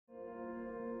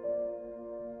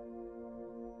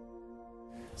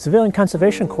Civilian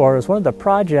Conservation Corps is one of the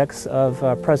projects of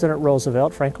President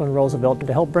Roosevelt, Franklin Roosevelt,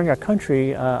 to help bring our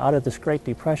country out of this Great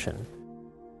Depression.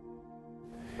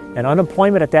 And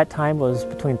unemployment at that time was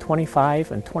between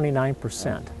 25 and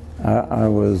 29%. I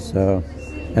was,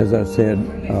 as I said,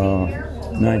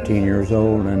 19 years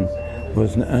old and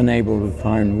was unable to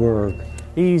find work.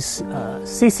 These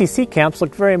CCC camps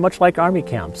looked very much like Army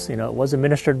camps. You know, it was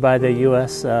administered by the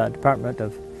U.S. Department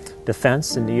of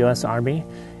Defense and the U.S. Army,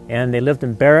 and they lived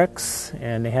in barracks,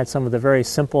 and they had some of the very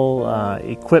simple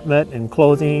equipment and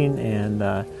clothing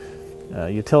and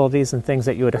utilities and things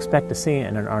that you would expect to see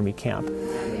in an Army camp.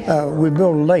 We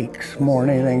built lakes more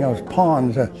than anything else,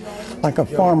 ponds. Like a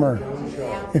farmer,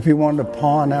 if he wanted to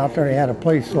pond out there, he had a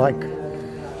place like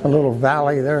a little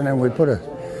valley there, and then we put a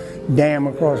dam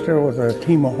across there with a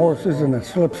team of horses and a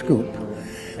slip scoop.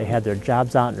 They had their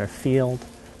jobs out in their field,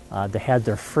 they had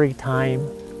their free time,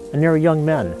 and they were young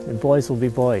men, and boys will be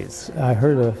boys. I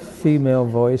heard a female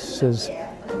voice says,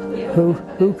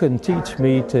 who can teach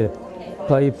me to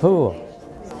play pool?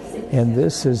 And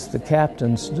this is the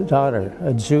captain's daughter,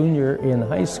 a junior in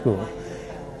high school.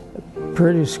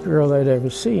 Prettiest girl I'd ever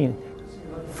seen,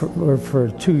 for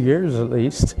 2 years at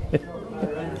least.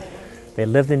 They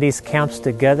lived in these camps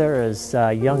together as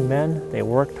young men. They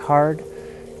worked hard,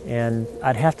 and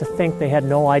I'd have to think they had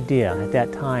no idea at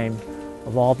that time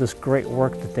of all this great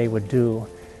work that they would do,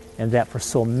 and that for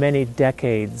so many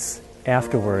decades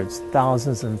afterwards,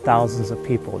 thousands and thousands of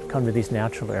people would come to these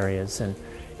natural areas and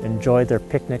enjoy their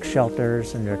picnic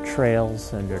shelters and their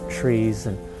trails and their trees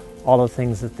and all the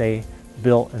things that they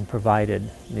built and provided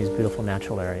in these beautiful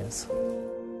natural areas.